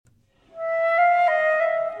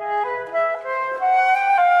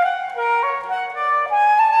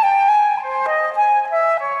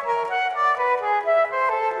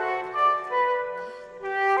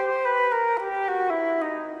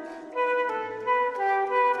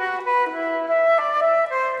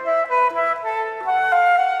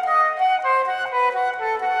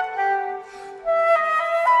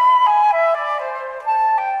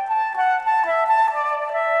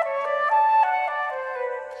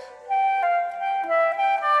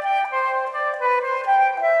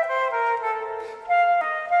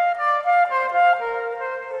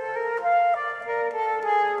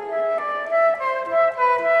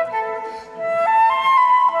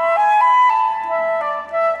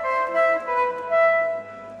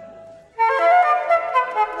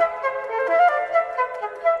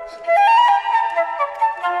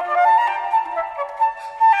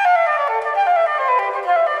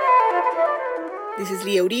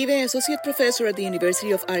Uribe, Associate Professor at the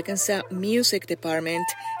University of Arkansas Music Department,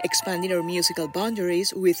 expanding our musical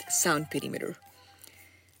boundaries with Sound Perimeter.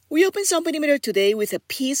 We open Sound Perimeter today with a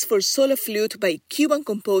piece for solo flute by Cuban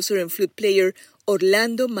composer and flute player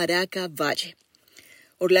Orlando Maraca Valle.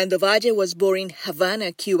 Orlando Valle was born in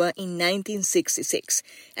Havana, Cuba in 1966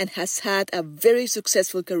 and has had a very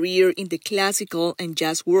successful career in the classical and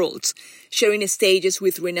jazz worlds, sharing stages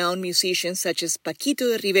with renowned musicians such as Paquito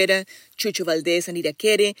de Rivera, Chucho Valdés and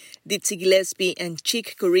Irakere, Dizzy Gillespie, and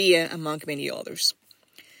Chick Corea, among many others.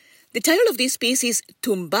 The title of this piece is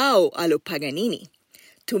Tumbao a lo Paganini.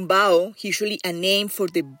 Tumbao, usually a name for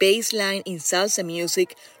the bass line in salsa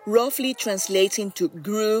music, roughly translates into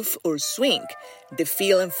groove or swing, the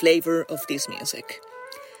feel and flavor of this music.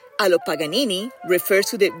 A lo Paganini refers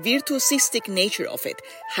to the virtuosistic nature of it,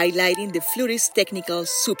 highlighting the flutist's technical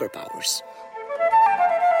superpowers.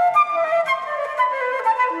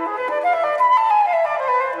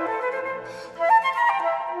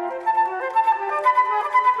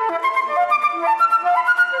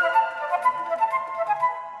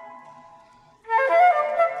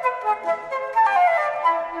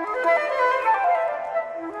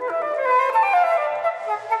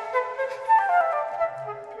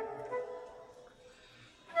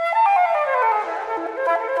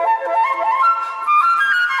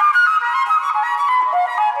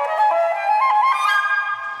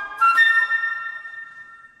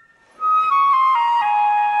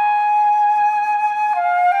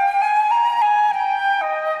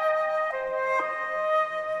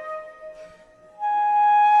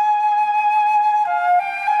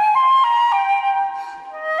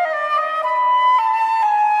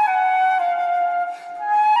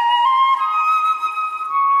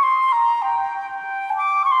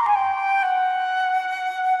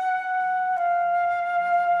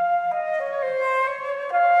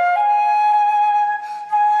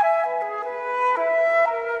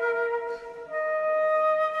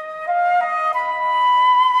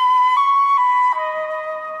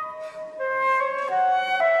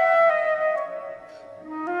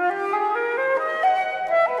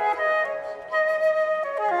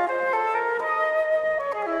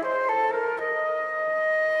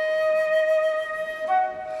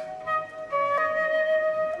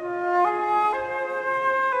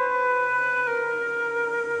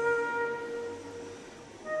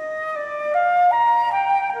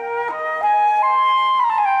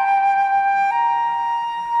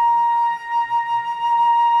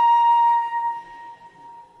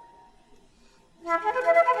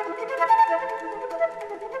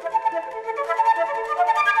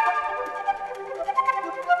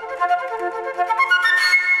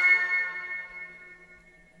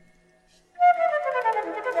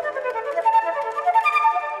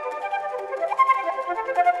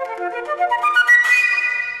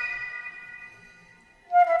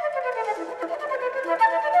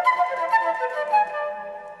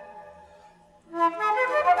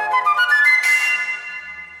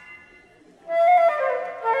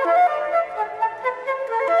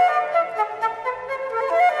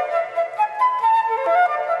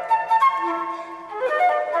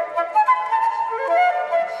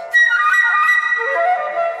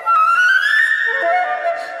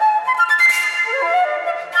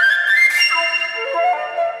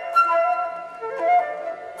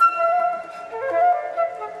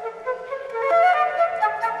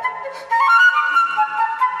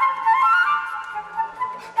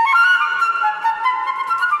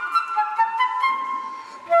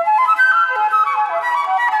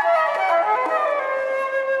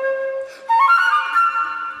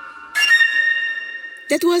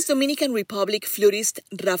 That was Dominican Republic flutist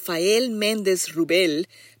Rafael Mendez Rubel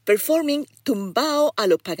performing Tumbao a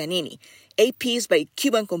lo Paganini, a piece by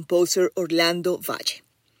Cuban composer Orlando Valle.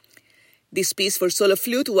 This piece for solo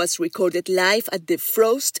flute was recorded live at the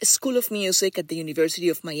Frost School of Music at the University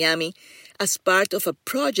of Miami as part of a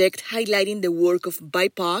project highlighting the work of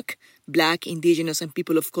BIPOC, Black, Indigenous, and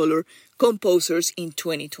People of Color composers in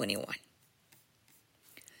 2021.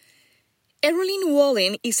 Errollyn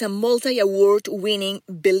Wallen is a multi-award-winning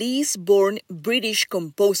Belize-born British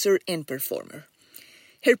composer and performer.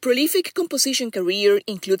 Her prolific composition career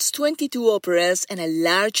includes 22 operas and a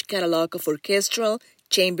large catalog of orchestral,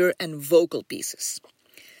 chamber, and vocal pieces.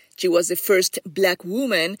 She was the first Black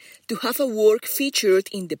woman to have a work featured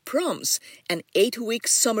in the Proms, an 8-week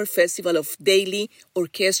summer festival of daily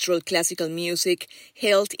orchestral classical music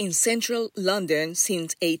held in central London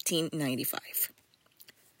since 1895.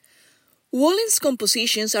 Wallen's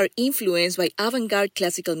compositions are influenced by avant-garde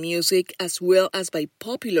classical music as well as by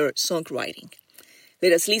popular songwriting.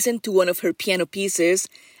 Let us listen to one of her piano pieces,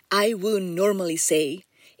 I Would Normally Say,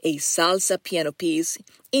 a salsa piano piece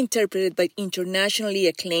interpreted by internationally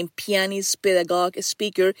acclaimed pianist, pedagogue,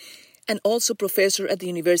 speaker, and also professor at the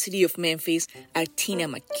University of Memphis, Artina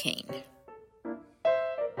McCain.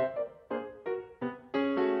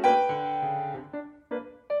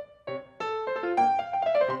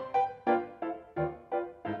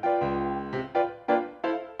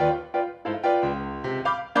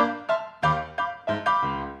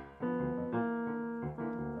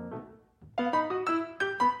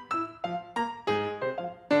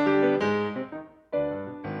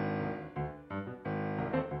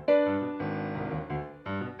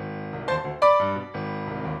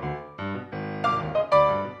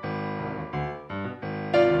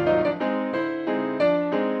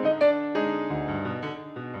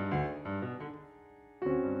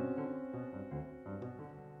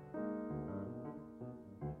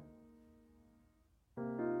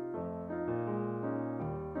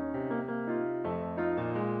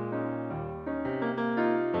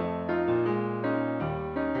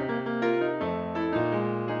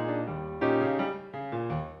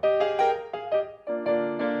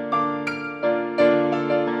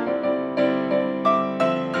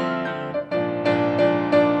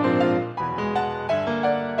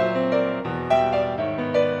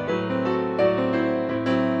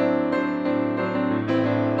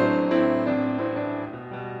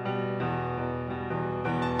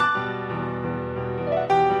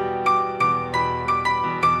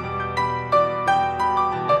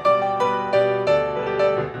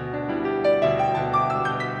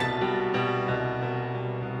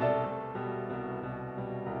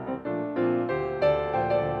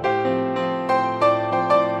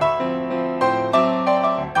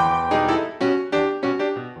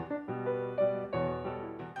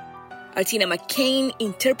 Artina McCain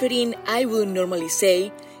interpreting I Would Normally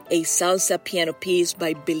Say, a salsa piano piece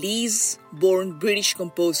by Belize-born British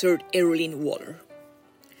composer Errollyn Wallen.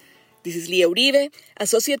 This is Lia Uribe,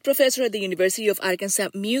 Associate Professor at the University of Arkansas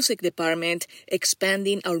Music Department,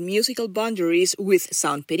 expanding our musical boundaries with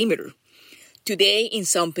Sound Perimeter. Today in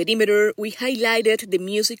Sound Perimeter, we highlighted the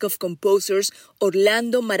music of composers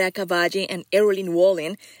Orlando Maraca Valle and Errollyn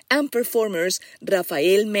Wallen and performers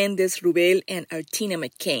Rafael, Mendez, Rubel, and Artina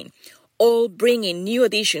McCain, all bringing new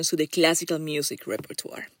additions to the classical music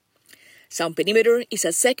repertoire. Sound Perimeter is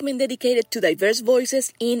a segment dedicated to diverse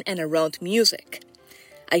voices in and around music.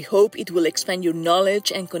 I hope it will expand your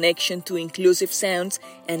knowledge and connection to inclusive sounds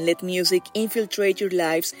and let music infiltrate your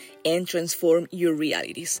lives and transform your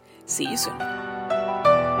realities. See you soon.